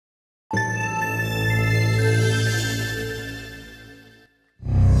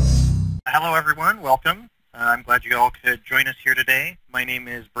Hello everyone, welcome. I'm glad you all could join us here today. My name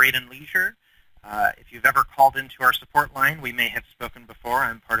is Braden Leisure. If you've ever called into our support line, we may have spoken before.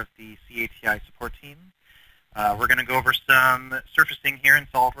 I'm part of the CATI support team. We're going to go over some surfacing here in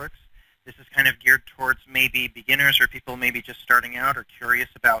SOLIDWORKS. This is kind of geared towards maybe beginners or people maybe just starting out or curious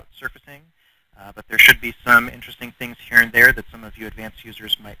about surfacing. But there should be some interesting things here and there that some of you advanced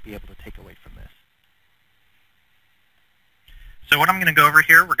users might be able to take away from this. So what I'm going to go over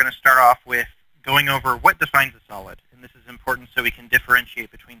here, we're going to start off with going over what defines a solid. And this is important so we can differentiate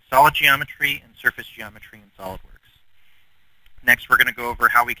between solid geometry and surface geometry in SOLIDWORKS. Next, we're going to go over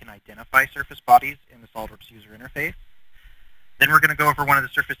how we can identify surface bodies in the SOLIDWORKS user interface. Then we're going to go over one of the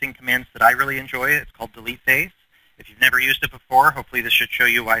surfacing commands that I really enjoy. It's called delete face. If you've never used it before, hopefully this should show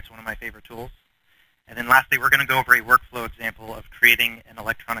you why it's one of my favorite tools. And then lastly, we're going to go over a workflow example of creating an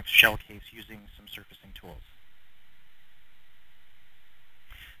electronics shell case using some surfacing tools.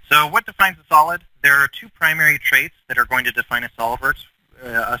 So what defines a solid? There are two primary traits that are going to define a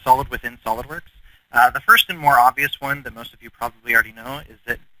solid within SOLIDWORKS. The first and more obvious one that most of you probably already know is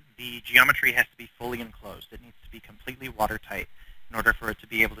that the geometry has to be fully enclosed. It needs to be completely watertight in order for it to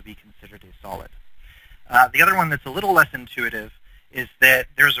be able to be considered a solid. The other one that's a little less intuitive is that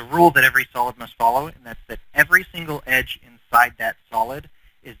there's a rule that every solid must follow, and that's that every single edge inside that solid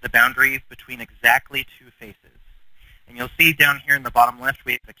is the boundary between exactly two faces. And you'll see down here in the bottom left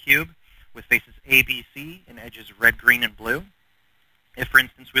we have a cube with faces A, B, C, and edges red, green, and blue. If, for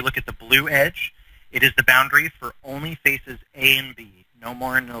instance, we look at the blue edge, it is the boundary for only faces A and B, no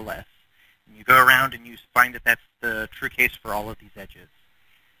more and no less. And you go around and you find that that's the true case for all of these edges.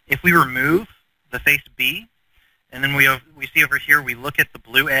 If we remove the face B, and then we see over here, we look at the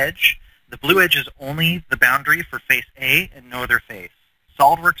blue edge is only the boundary for face A and no other face.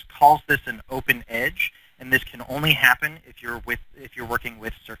 SOLIDWORKS calls this an open edge, and this can only happen if you're working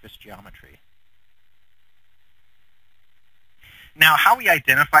with surface geometry. Now, how we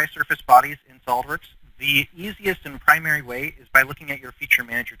identify surface bodies in SOLIDWORKS, the easiest and primary way is by looking at your feature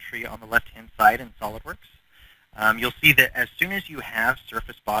manager tree on the left-hand side in SOLIDWORKS. You'll see that as soon as you have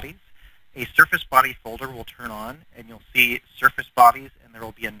surface bodies, a surface body folder will turn on, and you'll see surface bodies, and there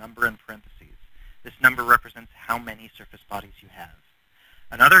will be a number in parentheses. This number represents how many surface bodies you have.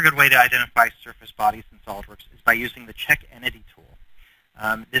 Another good way to identify surface bodies in SOLIDWORKS is by using the Check Entity tool.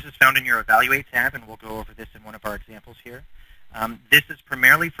 This is found in your Evaluate tab, and we'll go over this in one of our examples here. This is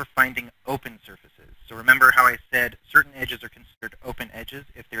primarily for finding open surfaces. So remember how I said certain edges are considered open edges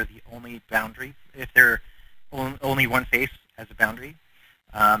if they're the only boundary, if they're only one face as a boundary.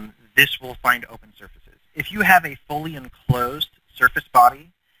 This will find open surfaces. If you have a fully enclosed surface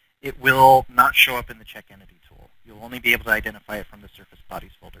body, it will not show up in the Check Entity tool. You'll only be able to identify it from the surface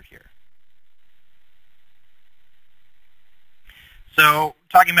bodies folder here. So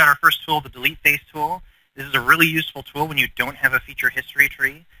talking about our first tool, the delete face tool, this is a really useful tool when you don't have a feature history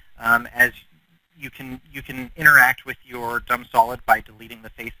tree, as you can interact with your dumb solid by deleting the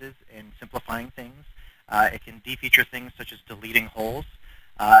faces and simplifying things. It can defeature things such as deleting holes.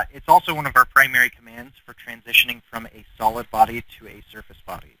 It's also one of our primary commands for transitioning from a solid body to a surface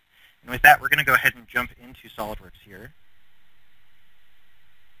body. And with that, we're going to go ahead and jump into SOLIDWORKS here.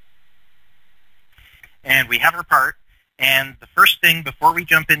 And we have our part. And the first thing, before we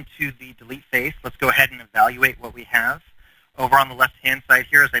jump into the delete face, let's go ahead and evaluate what we have. Over on the left-hand side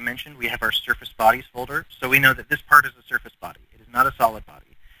here, as I mentioned, we have our surface bodies folder. So we know that this part is a surface body. It is not a solid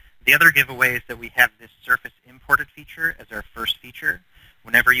body. The other giveaway is that we have this surface imported feature as our first feature.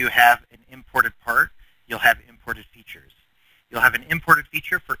 Whenever you have an imported part, you'll have imported features. You'll have an imported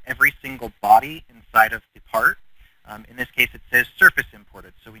feature for every single body inside of the part. In this case, it says surface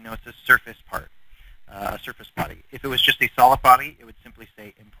imported, so we know it's a surface part, a surface body. If it was just a solid body, it would simply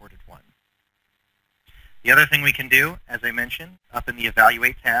say imported one. The other thing we can do, as I mentioned, up in the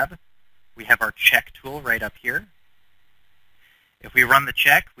Evaluate tab, we have our check tool right up here. If we run the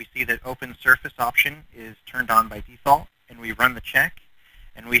check, we see that open surface option is turned on by default, and we run the check,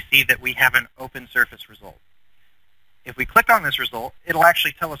 and we see that we have an open surface result. If we click on this result, it'll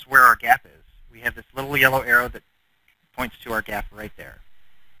actually tell us where our gap is. We have this little yellow arrow that points to our gap right there.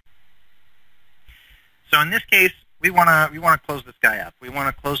 So in this case, we want to close this guy up. We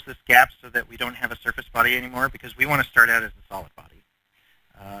want to close this gap so that we don't have a surface body anymore because we want to start out as a solid body.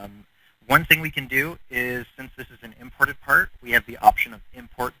 One thing we can do is, since this is an imported part, we have the option of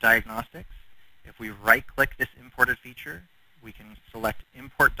Import Diagnostics. If we right-click this imported feature, we can select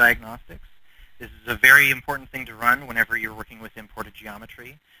Import Diagnostics. This is a very important thing to run whenever you're working with imported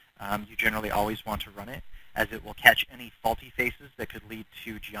geometry. You generally always want to run it, as it will catch any faulty faces that could lead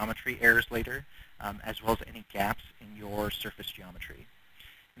to geometry errors later, as well as any gaps in your surface geometry.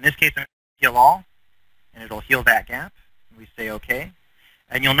 In this case, heal all, and it'll heal that gap, and we say OK.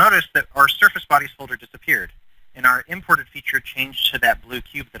 And you'll notice that our surface bodies folder disappeared, and our imported feature changed to that blue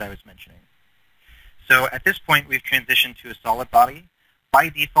cube that I was mentioning. So at this point, we've transitioned to a solid body. By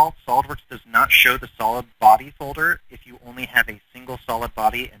default, SOLIDWORKS does not show the solid body folder if you only have a single solid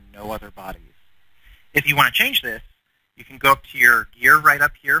body and no other bodies. If you want to change this, you can go up to your gear right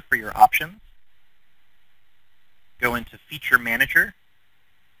up here for your options, go into Feature Manager,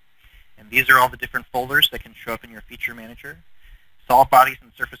 and these are all the different folders that can show up in your Feature Manager. Solid bodies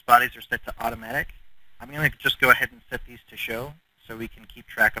and surface bodies are set to automatic. I'm going to just go ahead and set these to show so we can keep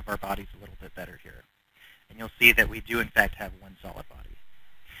track of our bodies a little bit better here. And you'll see that we do in fact have one solid body.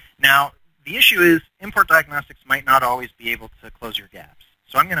 Now, the issue is import diagnostics might not always be able to close your gaps.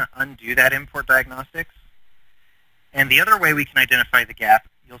 So I'm going to undo that import diagnostics. And the other way we can identify the gap,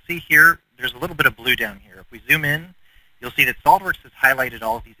 you'll see here, there's a little bit of blue down here. If we zoom in, you'll see that SOLIDWORKS has highlighted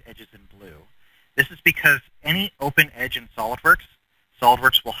all of these edges in blue. This is because any open edge in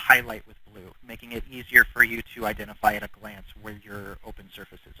SOLIDWORKS will highlight with blue, making it easier for you to identify at a glance where your open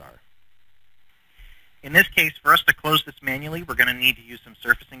surfaces are. In this case, for us to close this manually, we're going to need to use some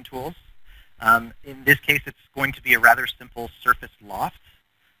surfacing tools. In this case, it's going to be a rather simple surface loft.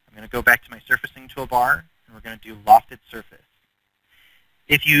 I'm going to go back to my surfacing toolbar, and we're going to do lofted surface.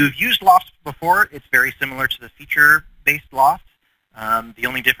 If you've used lofts before, it's very similar to the feature-based loft. The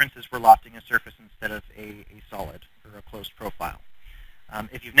only difference is we're lofting a surface instead of a solid or a closed profile.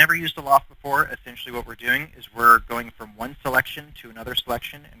 If you've never used a loft before, essentially what we're doing is we're going from one selection to another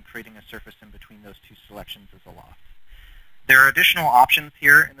selection and creating a surface in between those two selections as a loft. There are additional options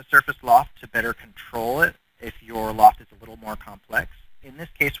here in the surface loft to better control it if your loft is a little more complex. In this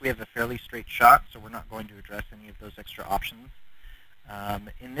case, we have a fairly straight shot, so we're not going to address any of those extra options.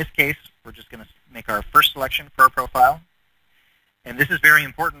 In this case, we're just going to make our first selection for our profile. And this is very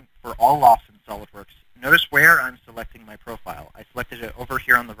important for all lofts in SOLIDWORKS. Notice where I'm selecting my profile. I selected it over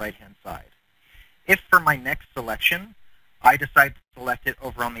here on the right-hand side. If for my next selection, I decide to select it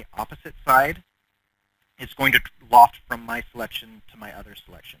over on the opposite side, it's going to loft from my selection to my other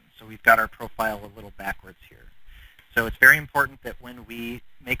selection. So we've got our profile a little backwards here. So it's very important that when we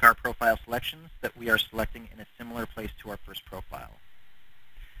make our profile selections, that we are selecting in a similar place to our first profile.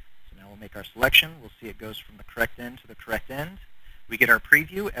 So now we'll make our selection. We'll see it goes from the correct end to the correct end. We get our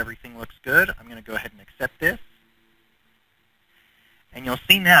preview. Everything looks good. I'm going to go ahead and accept this. And you'll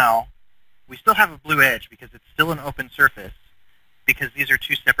see now we still have a blue edge because it's still an open surface because these are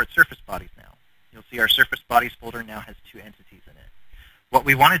two separate surface bodies now. You'll see our surface bodies folder now has two entities in it. What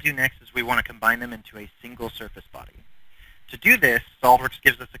we want to do next is we want to combine them into a single surface body. To do this, SOLIDWORKS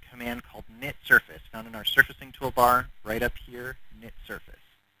gives us a command called knit surface, found in our surfacing toolbar right up here, knit surface.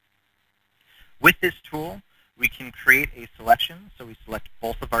 With this tool, we can create a selection, so we select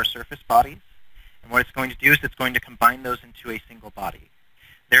both of our surface bodies. And what it's going to do is it's going to combine those into a single body.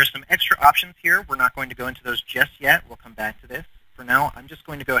 There are some extra options here. We're not going to go into those just yet. We'll come back to this. For now, I'm just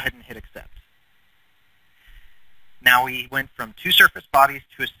going to go ahead and hit accept. Now we went from two surface bodies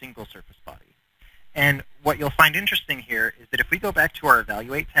to a single surface body. And what you'll find interesting here is that if we go back to our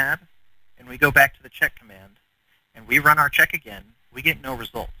Evaluate tab, and we go back to the check command, and we run our check again, we get no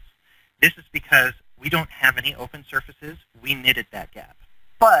results. This is because we don't have any open surfaces. We knitted that gap.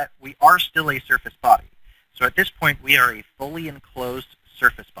 But we are still a surface body. So at this point, we are a fully enclosed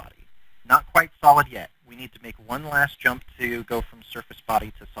surface body. Not quite solid yet. We need to make one last jump to go from surface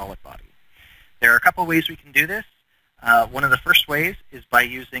body to solid body. There are a couple ways we can do this. One of the first ways is by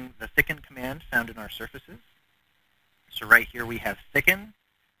using the thicken command found in our surfaces. So right here we have thicken,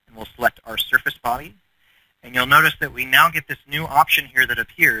 and we'll select our surface body. And you'll notice that we now get this new option here that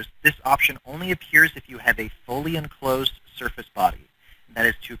appears. This option only appears if you have a fully enclosed surface body. And that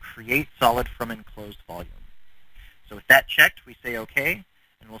is to create solid from enclosed volume. So with that checked, we say OK,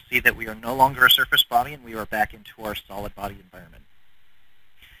 and we'll see that we are no longer a surface body and we are back into our solid body environment.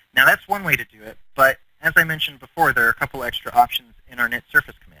 Now that's one way to do it, but as I mentioned before, there are a couple extra options in our knit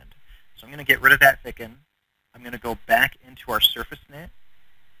surface command. So I'm going to get rid of that thicken. I'm going to go back into our surface knit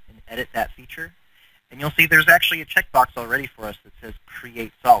and edit that feature. And you'll see there's actually a checkbox already for us that says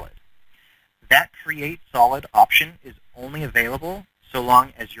Create Solid. That Create Solid option is only available so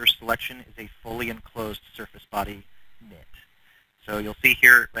long as your selection is a fully enclosed surface body knit. So you'll see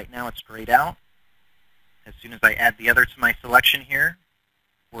here right now it's grayed out. As soon as I add the other to my selection here,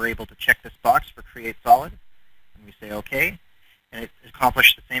 we're able to check this box for Create Solid, and we say OK, and it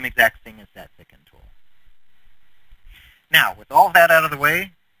accomplished the same exact thing as that thicken tool. Now, with all that out of the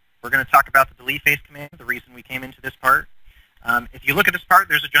way, we're going to talk about the delete face command, the reason we came into this part. If you look at this part,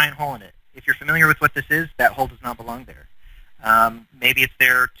 there's a giant hole in it. If you're familiar with what this is, that hole does not belong there. Maybe it's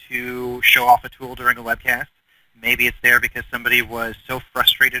there to show off a tool during a webcast. Maybe it's there because somebody was so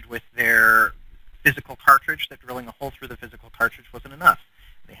frustrated with their physical cartridge that drilling a hole through the physical cartridge wasn't enough.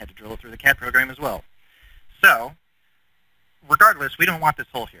 They had to drill it through the CAD program as well. So, regardless, we don't want this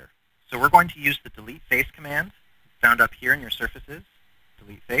hole here. So we're going to use the delete face command found up here in your surfaces.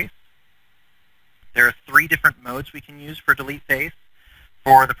 Delete face. There are 3 different modes we can use for delete face.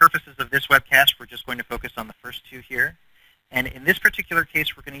 For the purposes of this webcast, we're just going to focus on the first 2 here. And in this particular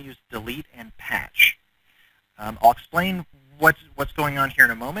case, we're going to use delete and patch. I'll explain what's going on here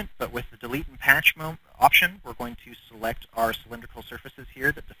in a moment, but with the delete and patch option, we're going to select our cylindrical surfaces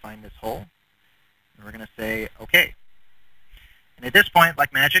here that define this hole. And we're going to say, OK. And at this point,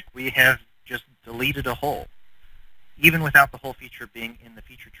 like magic, we have just deleted a hole, even without the hole feature being in the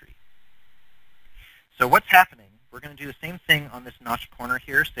feature tree. So what's happening, we're going to do the same thing on this notched corner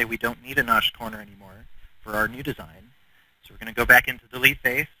here, say we don't need a notched corner anymore for our new design. So we're going to go back into delete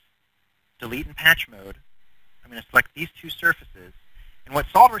face, delete and patch mode. I'm going to select these 2 surfaces. And what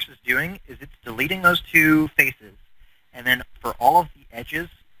SOLIDWORKS is doing is it's deleting those 2 faces. And then for all of the edges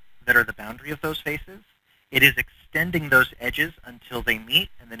that are the boundary of those faces, it is extending those edges until they meet,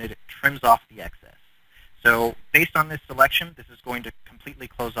 and then it trims off the excess. So based on this selection, this is going to completely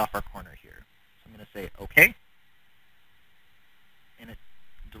close off our corner here. So I'm going to say OK, and it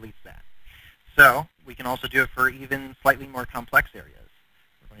deletes that. So we can also do it for even slightly more complex areas.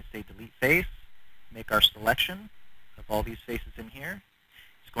 We're going to say delete face, make our selection of all these faces in here.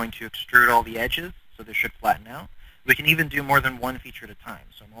 It's going to extrude all the edges, so this should flatten out. We can even do more than 1 feature at a time.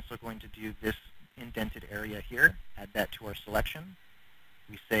 So I'm also going to do this indented area here, add that to our selection.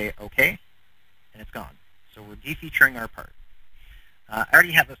 We say OK, and it's gone. So we're defeaturing our part. I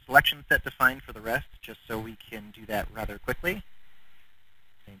already have a selection set defined for the rest, just so we can do that rather quickly.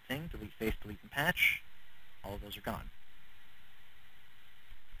 Same thing, delete face, delete and patch. All of those are gone.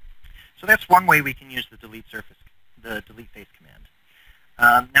 So that's one way we can use the delete face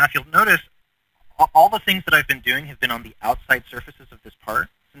command. Now if you'll notice, all the things that I've been doing have been on the outside surfaces of this part.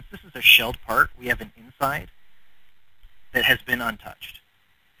 Since this is a shelled part, we have an inside that has been untouched.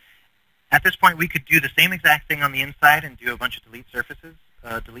 At this point, we could do the same exact thing on the inside and do a bunch of delete surfaces,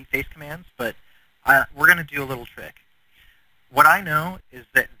 delete face commands, but we're going to do a little trick. What I know is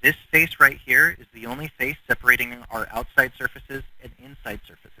that this face right here is the only face separating our outside surfaces and inside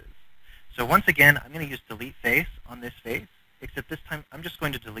surfaces. So once again, I'm going to use delete face on this face, except this time I'm just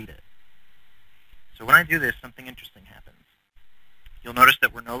going to delete it. So when I do this, something interesting happens. You'll notice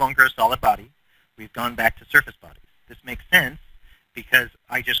that we're no longer a solid body. We've gone back to surface bodies. This makes sense because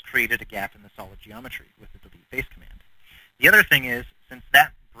I just created a gap in the solid geometry with the delete face command. The other thing is, since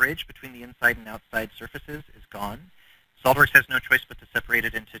that bridge between the inside and outside surfaces is gone, SOLIDWORKS has no choice but to separate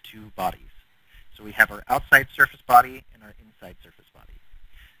it into 2 bodies. So we have our outside surface body and our inside surface body.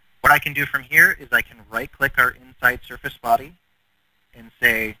 What I can do from here is I can right-click our inside surface body and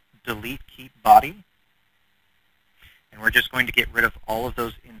say delete keep body. And we're just going to get rid of all of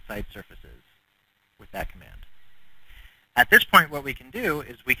those inside surfaces with that command. At this point, what we can do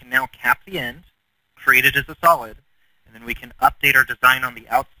is we can now cap the end, create it as a solid, and then we can update our design on the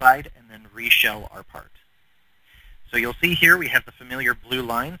outside and then reshell our part. So you'll see here we have the familiar blue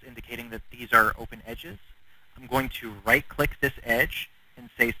lines indicating that these are open edges. I'm going to right-click this edge and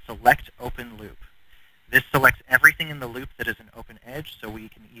say select open loop. This selects everything in the loop that is an open edge, so we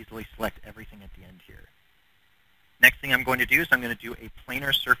can easily select everything at the end here. Next thing I'm going to do is I'm going to do a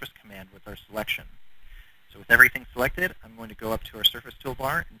planar surface command with our selection. So with everything selected, I'm going to go up to our surface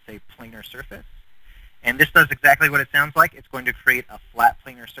toolbar and say planar surface. And this does exactly what it sounds like. It's going to create a flat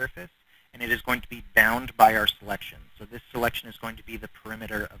planar surface, and it is going to be bound by our selection. So this selection is going to be the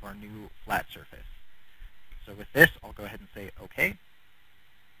perimeter of our new flat surface. So with this, I'll go ahead and say OK.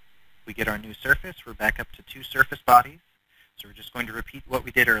 We get our new surface. We're back up to 2 surface bodies. So we're just going to repeat what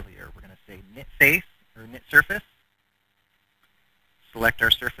we did earlier. We're going to say knit face or knit surface, select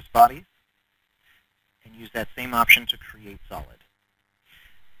our surface bodies, and use that same option to create solid.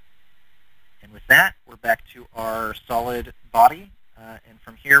 And with that, we're back to our solid body. And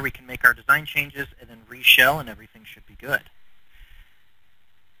from here, we can make our design changes and then reshell, and everything should be good.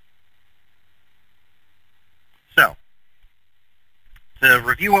 So, to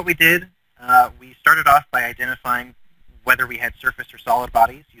review what we did, we started off by identifying whether we had surface or solid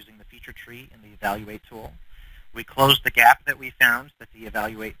bodies using the feature tree and the evaluate tool. We closed the gap that we found that the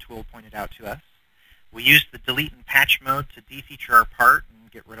evaluate tool pointed out to us. We used the delete and patch mode to defeature our part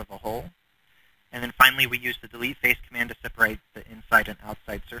and get rid of a hole. And then finally, we used the delete face command to separate the inside and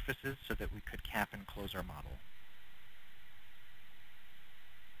outside surfaces so that we could cap and close our model.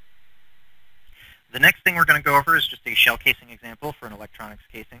 The next thing we're going to go over is just a shell casing example for an electronics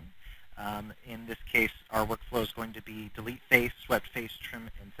casing. In this case, our workflow is going to be delete face, swept face, trim,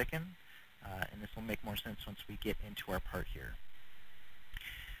 and thicken. And this will make more sense once we get into our part here.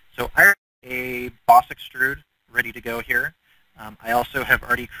 So I have a boss extrude ready to go here. I also have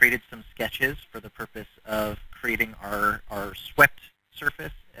already created some sketches for the purpose of creating our swept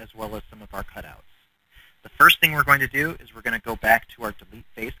surface as well as some of our cutouts. The first thing we're going to do is we're going to go back to our delete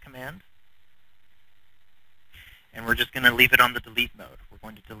face command. And we're just going to leave it on the delete mode. We're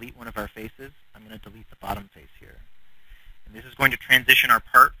going to delete one of our faces. I'm going to delete the bottom face here. And this is going to transition our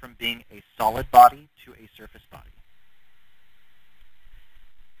part from being a solid body to a surface body.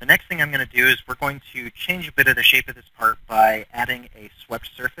 The next thing I'm going to do is we're going to change a bit of the shape of this part by adding a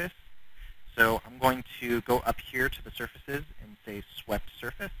swept surface. So I'm going to go up here to the surfaces and say swept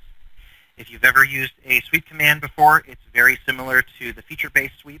surface. If you've ever used a sweep command before, it's very similar to the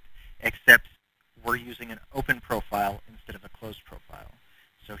feature-based sweep, except we're using an open profile instead of a closed profile.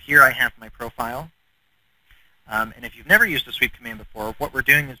 So here I have my profile. And if you've never used a sweep command before, what we're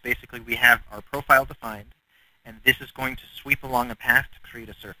doing is basically we have our profile defined, and this is going to sweep along a path to create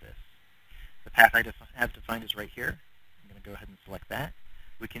a surface. The path I have defined is right here. I'm going to go ahead and select that.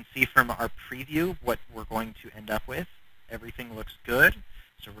 We can see from our preview what we're going to end up with. Everything looks good,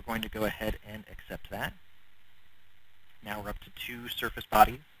 so we're going to go ahead and accept that. Now we're up to 2 surface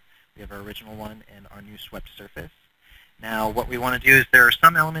bodies. We have our original one and our new swept surface. Now what we want to do is there are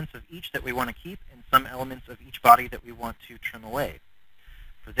some elements of each that we want to keep and some elements of each body that we want to trim away.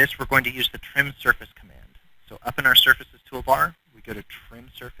 For this, we're going to use the trim surface command. So up in our surfaces toolbar, we go to trim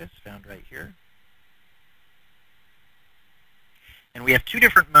surface, found right here. And we have 2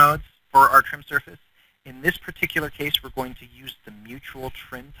 different modes for our trim surface. In this particular case, we're going to use the mutual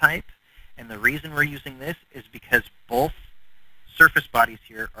trim type. And the reason we're using this is because both surface bodies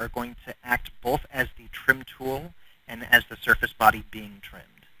here are going to act both as the trim tool and as the surface body being trimmed.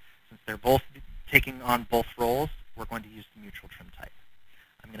 Since they're both taking on both roles, we're going to use the mutual trim type.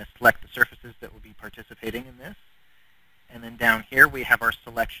 I'm going to select the surfaces that will be participating in this. And then down here we have our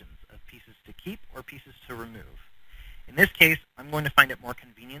selections of pieces to keep or pieces to remove. In this case, I'm going to find it more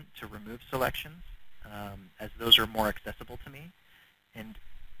convenient to remove selections, as those are more accessible to me. And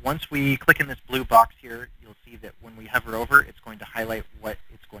once we click in this blue box here, you'll see that when we hover over, it's going to highlight what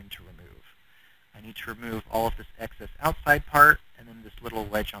it's going to remove. I need to remove all of this excess outside part and then this little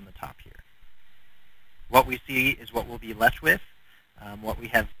wedge on the top here. What we see is what we'll be left with. What we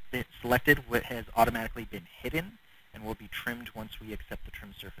have selected has automatically been hidden and will be trimmed once we accept the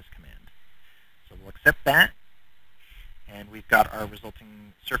trim surface command. So we'll accept that. And we've got our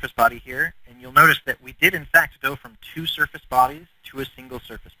resulting surface body here. And you'll notice that we did, in fact, go from 2 surface bodies to a single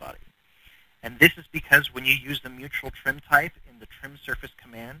surface body. And this is because when you use the mutual trim type in the trim surface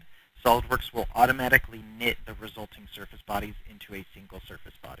command, SOLIDWORKS will automatically knit the resulting surface bodies into a single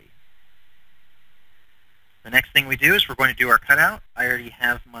surface body. The next thing we do is we're going to do our cutout. I already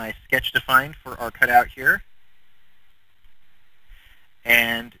have my sketch defined for our cutout here.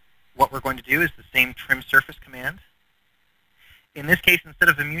 And what we're going to do is the same trim surface command. In this case, instead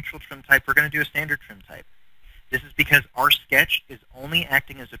of a mutual trim type, we're going to do a standard trim type. This is because our sketch is only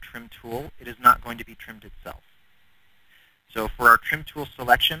acting as a trim tool. It is not going to be trimmed itself. So for our trim tool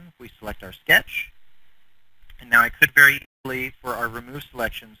selection, we select our sketch. And now I could very easily, for our remove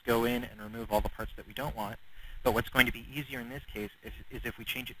selections, go in and remove all the parts that we don't want. But what's going to be easier in this case is if we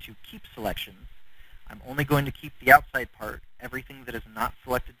change it to keep selections. I'm only going to keep the outside part. Everything that is not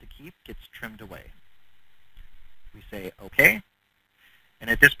selected to keep gets trimmed away. We say OK. And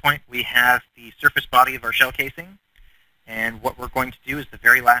at this point, we have the surface body of our shell casing. And what we're going to do is the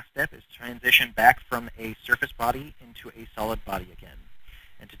very last step is transition back from a surface body into a solid body again.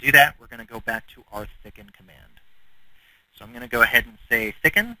 And to do that, we're going to go back to our thicken command. So I'm going to go ahead and say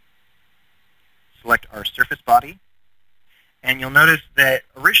thicken, select our surface body. And you'll notice that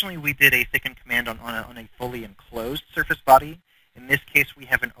originally we did a thicken command on a fully enclosed surface body. In this case, we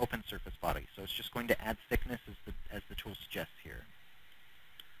have an open surface body. So it's just going to add thickness as the tool suggests here.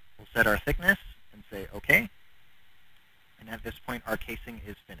 We'll set our thickness and say OK. And at this point, our casing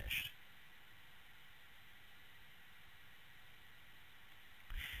is finished.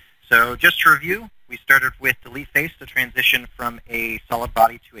 So just to review, we started with delete face to transition from a solid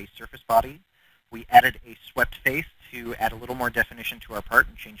body to a surface body. We added a swept face to add a little more definition to our part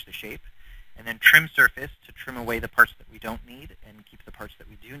and change the shape. And then trim surface to trim away the parts that we don't need and keep the parts that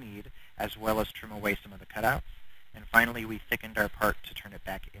we do need, as well as trim away some of the cutouts. And finally, we thickened our part to turn it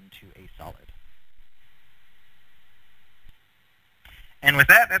back into a solid. And with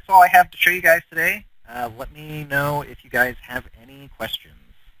that, that's all I have to show you guys today. Let me know if you guys have any questions.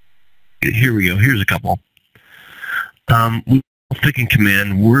 here we go. Here's a couple. With thick in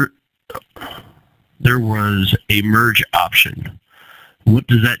command, there was a merge option. What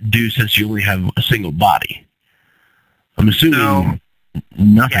does that do since you only have a single body? I'm assuming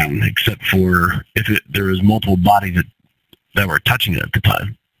nothing except for if there was multiple bodies that were touching it at the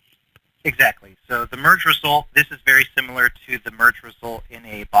time. Exactly. So the merge result, this is very similar to the merge result in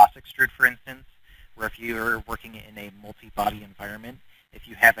a boss extrude, for instance, where if you're working in a multi-body environment, if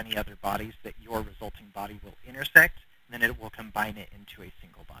you have any other bodies that your resulting body will intersect, then it will combine it into a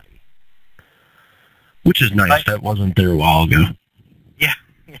single body. Which is nice. That wasn't there a while ago. Yeah,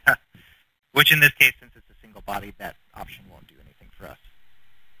 yeah. Which in this case, since it's a single body, that option won't do anything for us.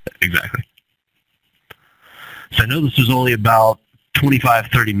 Exactly. So I know this is only about 25,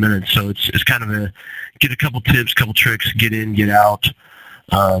 30 minutes, so it's kind of get a couple tips, couple tricks, get in, get out.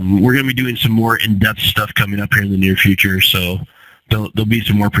 We're going to be doing some more in-depth stuff coming up here in the near future, so there'll be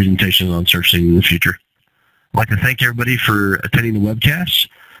some more presentations on searching in the future. I'd like to thank everybody for attending the webcast.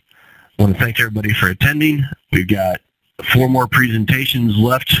 I want to thank everybody for attending. We've got 4 more presentations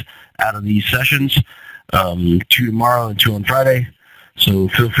left out of these sessions, 2 tomorrow and 2 on Friday. So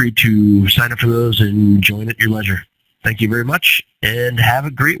feel free to sign up for those and join at your leisure. Thank you very much, and have a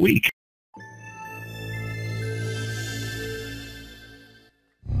great week.